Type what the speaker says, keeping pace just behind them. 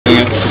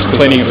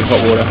cleaning it with hot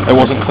water? It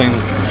wasn't clean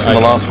in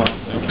the last one.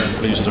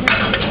 Okay. We used it.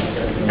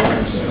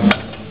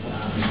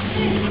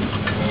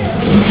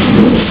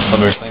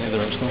 Not very clean either,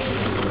 actually.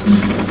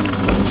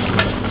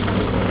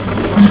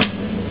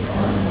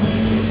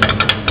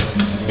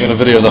 You're gonna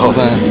video the whole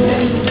thing?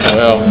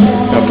 Well,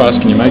 how fast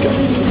can you make it?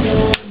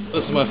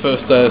 This is my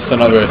first day, so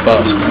not very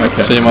fast.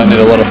 Okay. So you might need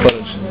a lot of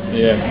footage.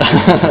 Yeah.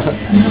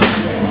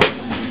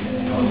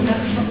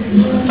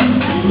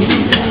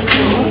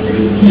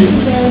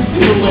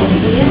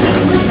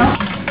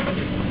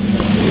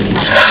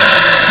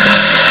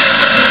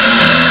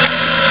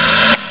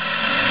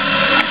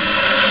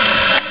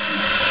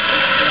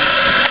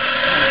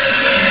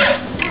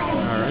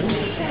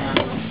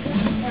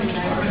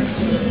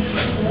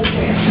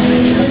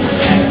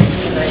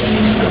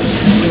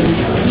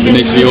 It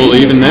needs to be all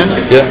even now?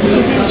 Yeah,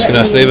 just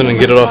nice and even and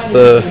get it off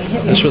the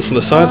instruments on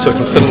the side so it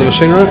can fit in the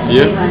machine, right?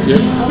 Yeah, yeah.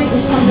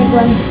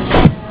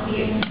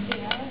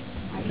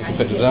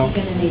 Put it down.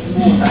 Get some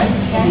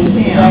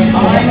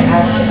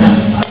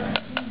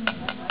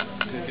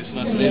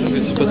nice and even,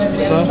 get some bits on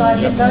the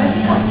side. Yep.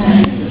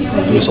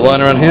 There's a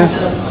line around here.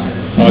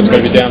 Oh, it's got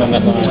to be down on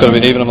that line. It's got to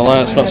be even on the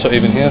line, it's not so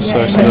even here, so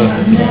I sort of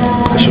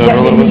push it over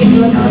a little bit.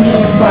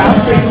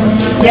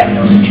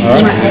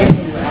 Alright.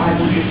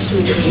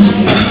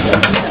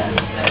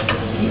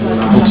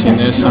 Hooks in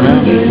there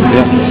somehow?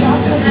 Yeah.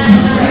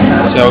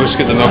 So I'll just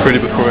get the milk ready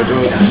before I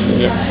do it.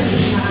 Yeah.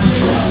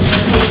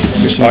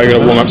 Oh, you got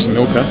to warm up some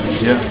milk, huh?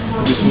 Yeah.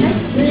 Get some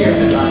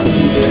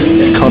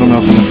cotton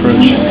milk in the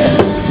fridge.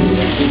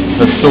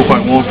 It's still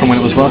quite warm from when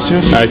it was last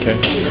year. Okay. I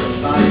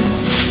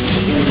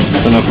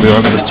don't know if it'll be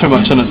alright, but there's too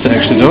much in it to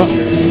actually do it.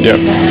 Yep.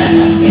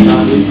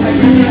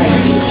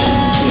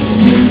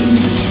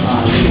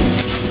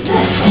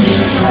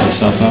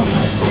 Stuff up.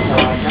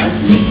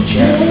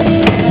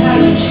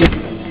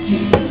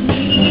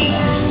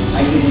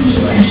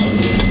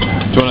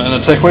 Do you want it in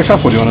a takeaway cup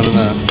or do you want it in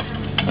a...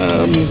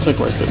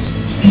 Takeaway cups.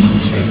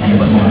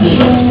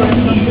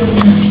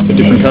 The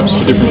different cups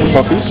for different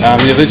coffees? Yeah,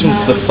 these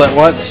ones, the flat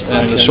whites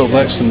and the short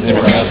blacks and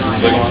everything else is the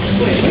big one.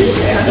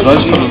 Did I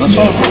just put it in this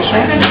one?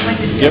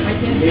 Yep.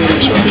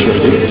 Sure you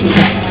did.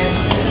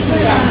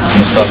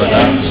 Start that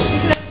now.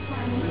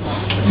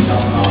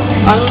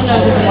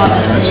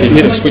 So you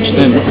hit a switch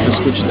then, what was the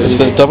switch there? Is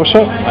that double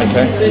shot?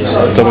 Okay.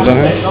 Double down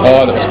here?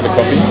 Oh, that was for the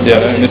coffee?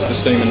 Yeah. And this is the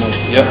steam and the...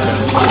 Yep.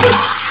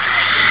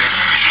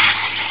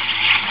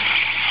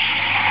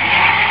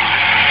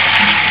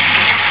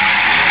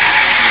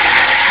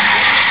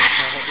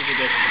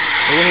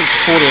 I want it to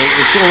 40,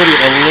 it's already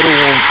a little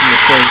warm from the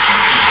stove.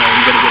 Okay,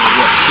 I'm going to get it,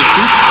 what, 60?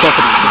 Top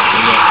it at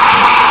 60,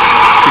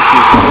 yeah. 60 is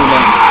the blue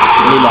line.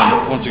 Blue line.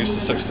 Once it gets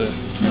to 60.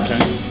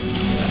 Okay.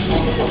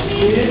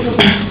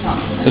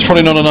 There's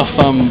probably not enough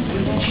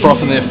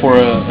froth in there for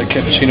a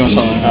cappuccino or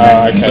something.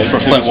 Okay. For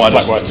a flat white.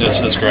 Flat white.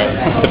 Yes, that's great.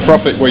 The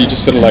froth it where you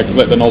just sort of like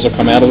let the nozzle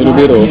come out a little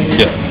bit, or?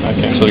 Yeah.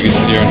 Okay. So it gets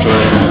the air into it.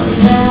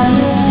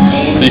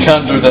 But you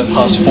can't do that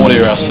past 40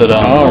 or else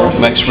it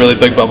makes really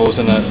big bubbles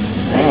in it.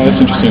 Oh,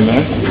 that's interesting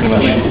though.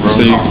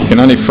 So you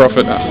can only froth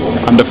it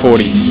under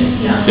 40?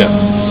 Yeah.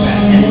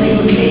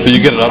 But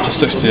you get it up to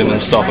 60 and then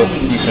stop it.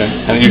 Okay.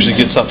 And it usually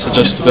gets up to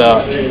just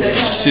about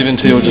 70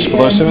 or just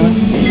below 70.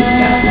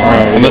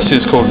 Alright. And this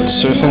is called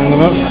surfing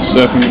the milk.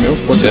 Surfing the milk?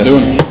 What's it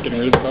doing?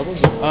 Getting rid of the bubbles?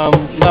 No,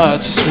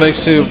 it just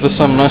makes you there's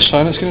some nice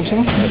shine it's getting to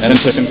them. 10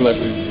 seconds left.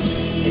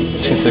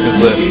 10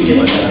 seconds left.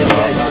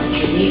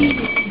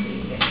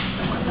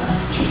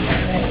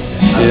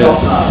 Yeah.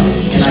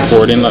 Just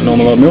pour it in like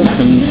normal oat milk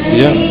and...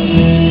 Yeah.